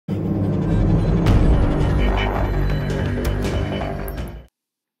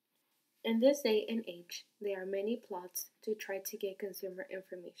this day and age, there are many plots to try to get consumer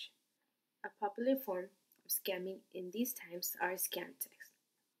information. A popular form of scamming in these times are scam texts.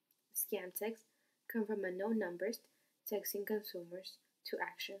 Scam texts come from unknown numbers texting consumers to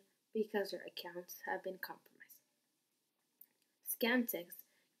action because their accounts have been compromised. Scam texts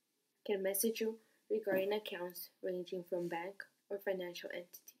can message you regarding accounts ranging from bank or financial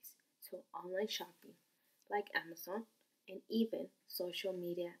entities to online shopping like Amazon and even social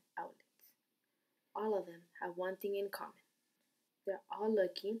media outlets. All of them have one thing in common. They're all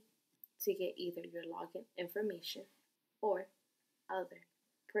looking to get either your login information or other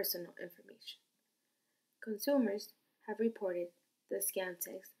personal information. Consumers have reported the scam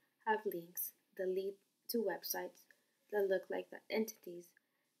texts have links that lead to websites that look like the entities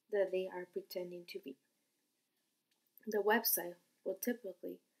that they are pretending to be. The website will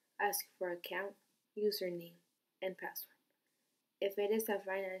typically ask for account, username, and password. If it is a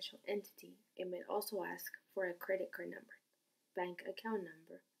financial entity, it may also ask for a credit card number, bank account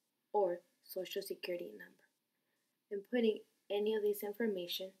number, or social security number. Inputting any of this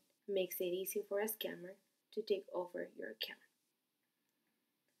information makes it easy for a scammer to take over your account.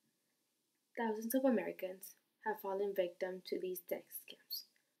 Thousands of Americans have fallen victim to these text scams,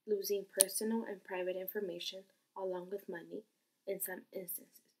 losing personal and private information along with money in some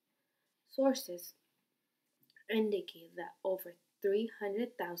instances. Sources indicate that over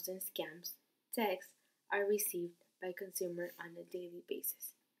 300,000 scams texts are received by consumers on a daily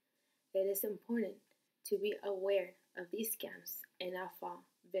basis. It is important to be aware of these scams and not fall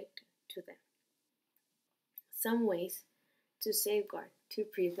victim to them. Some ways to safeguard to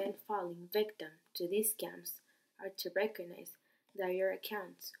prevent falling victim to these scams are to recognize that your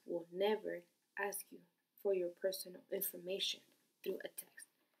accounts will never ask you for your personal information through a text.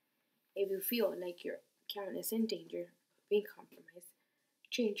 If you feel like your account is in danger of being compromised,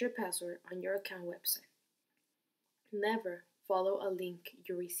 change your password on your account website. Never follow a link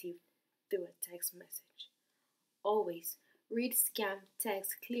you received through a text message. Always read scam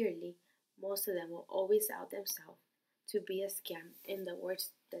texts clearly. Most of them will always out themselves to be a scam in the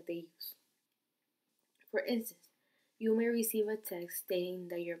words that they use. For instance, you may receive a text stating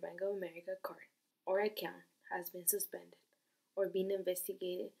that your Bank of America card or account has been suspended or being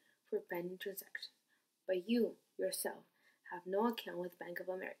investigated for pending transactions, but you yourself have no account with Bank of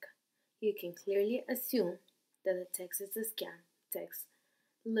America. You can clearly assume that the text is a scam text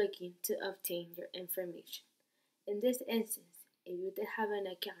looking to obtain your information. In this instance, if you did have an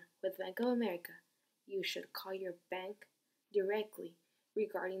account with Bank of America, you should call your bank directly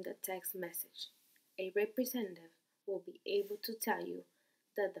regarding the text message. A representative will be able to tell you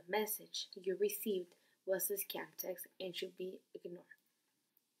that the message you received was a scam text and should be ignored.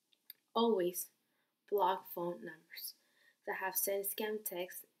 Always block phone numbers that have sent scam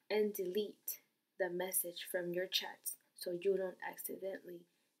texts and delete the message from your chats so you don't accidentally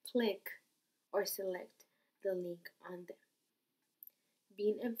click or select the link on them.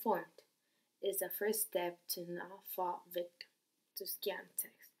 Being informed is the first step to not fall victim to scam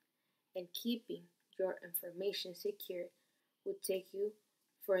texts, and keeping your information secure will take you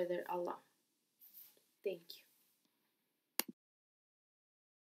further along. Thank you.